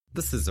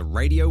This is a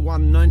Radio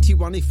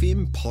 191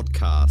 FM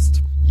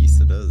podcast.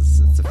 Yes, it is.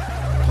 It's a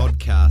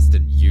podcast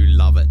and you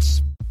love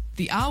it.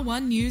 The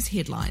R1 News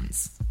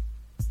headlines.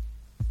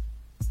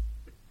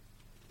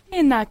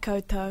 Nā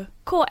koutou,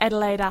 ko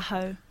Adelaide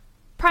aho.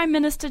 Prime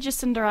Minister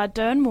Jacinda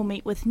Ardern will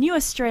meet with new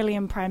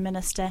Australian Prime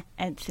Minister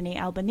Anthony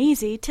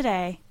Albanese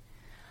today.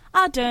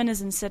 Ardern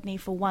is in Sydney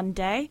for one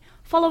day,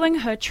 following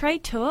her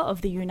trade tour of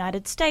the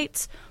United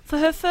States for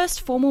her first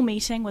formal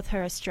meeting with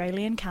her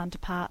Australian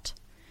counterpart.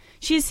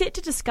 She is set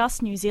to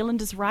discuss New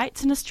Zealanders'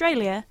 rights in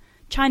Australia,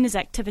 China's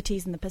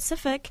activities in the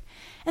Pacific,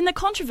 and the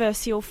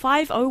controversial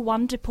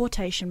 501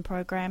 deportation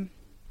program.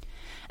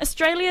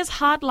 Australia's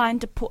hardline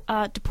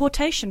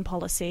deportation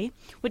policy,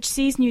 which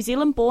sees New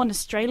Zealand-born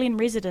Australian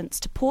residents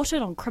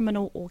deported on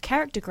criminal or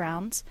character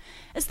grounds,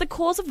 is the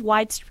cause of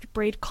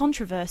widespread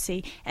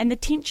controversy and the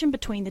tension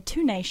between the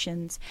two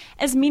nations,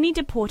 as many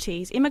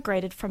deportees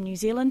emigrated from New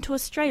Zealand to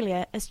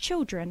Australia as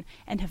children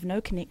and have no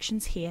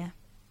connections here.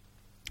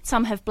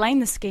 Some have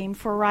blamed the scheme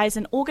for a rise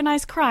in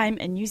organised crime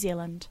in New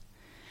Zealand.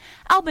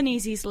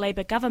 Albanese's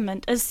Labour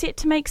government is set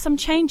to make some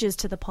changes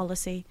to the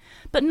policy,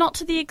 but not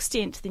to the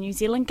extent the New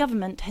Zealand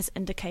government has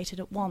indicated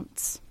it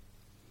wants.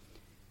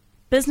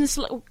 Business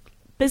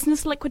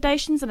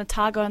liquidations in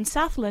Otago and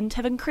Southland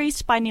have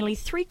increased by nearly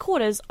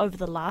 3/4 over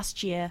the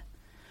last year.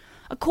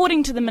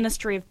 According to the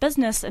Ministry of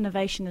Business,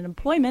 Innovation and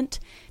Employment,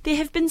 there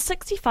have been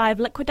 65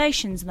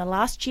 liquidations in the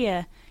last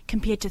year,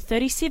 compared to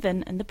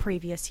 37 in the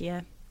previous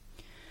year.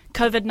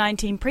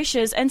 COVID-19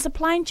 pressures and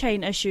supply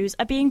chain issues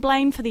are being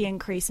blamed for the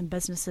increase in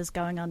businesses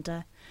going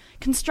under.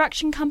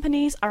 Construction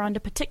companies are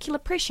under particular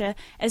pressure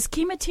as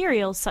key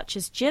materials such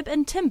as jib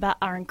and timber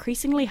are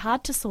increasingly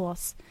hard to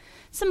source.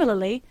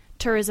 Similarly,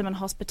 tourism and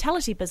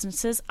hospitality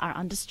businesses are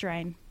under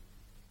strain.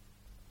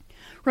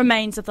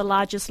 Remains of the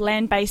largest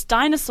land-based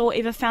dinosaur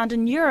ever found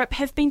in Europe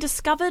have been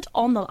discovered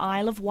on the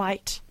Isle of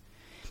Wight.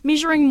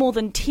 Measuring more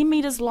than 10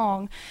 metres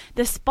long,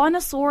 the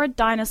Spinosaurid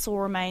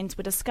dinosaur remains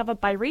were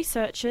discovered by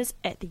researchers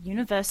at the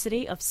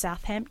University of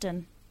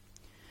Southampton.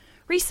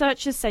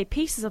 Researchers say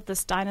pieces of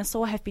this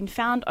dinosaur have been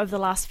found over the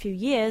last few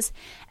years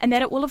and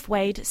that it will have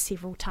weighed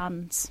several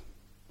tonnes.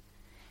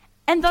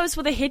 And those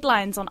were the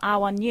headlines on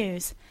R1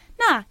 News.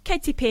 Nā, kei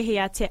te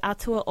pēhea te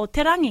atua o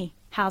te rangi.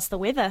 How's the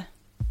weather?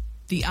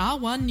 The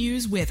R1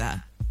 News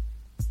weather.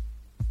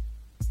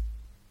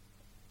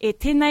 E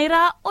tēnei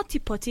rā,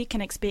 Otipoti can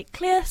expect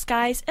clear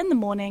skies in the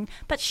morning,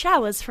 but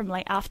showers from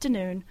late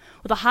afternoon,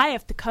 with a high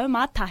of te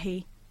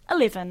kaumātahi,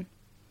 11.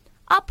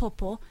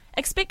 Apopo,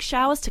 expect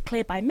showers to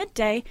clear by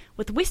midday,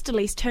 with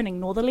westerlies turning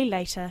northerly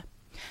later.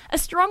 A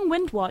strong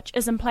wind watch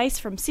is in place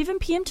from 7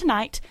 p.m.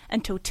 tonight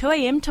until 2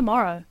 a.m.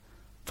 tomorrow.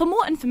 For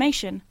more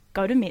information,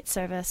 go to Met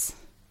Service.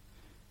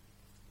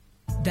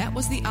 That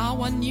was the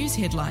R1 News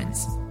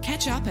headlines.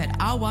 Catch up at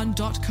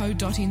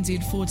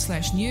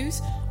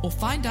r1.co.nz/news or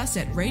find us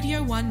at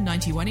Radio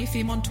 191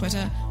 FM on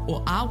Twitter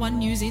or R1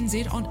 News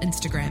NZ on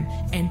Instagram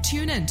and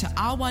tune in to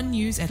R1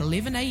 News at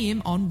 11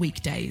 a.m. on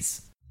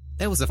weekdays.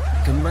 That was a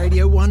fucking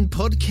Radio 1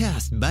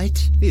 podcast,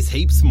 mate. There's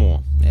heaps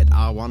more at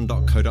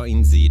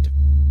r1.co.nz.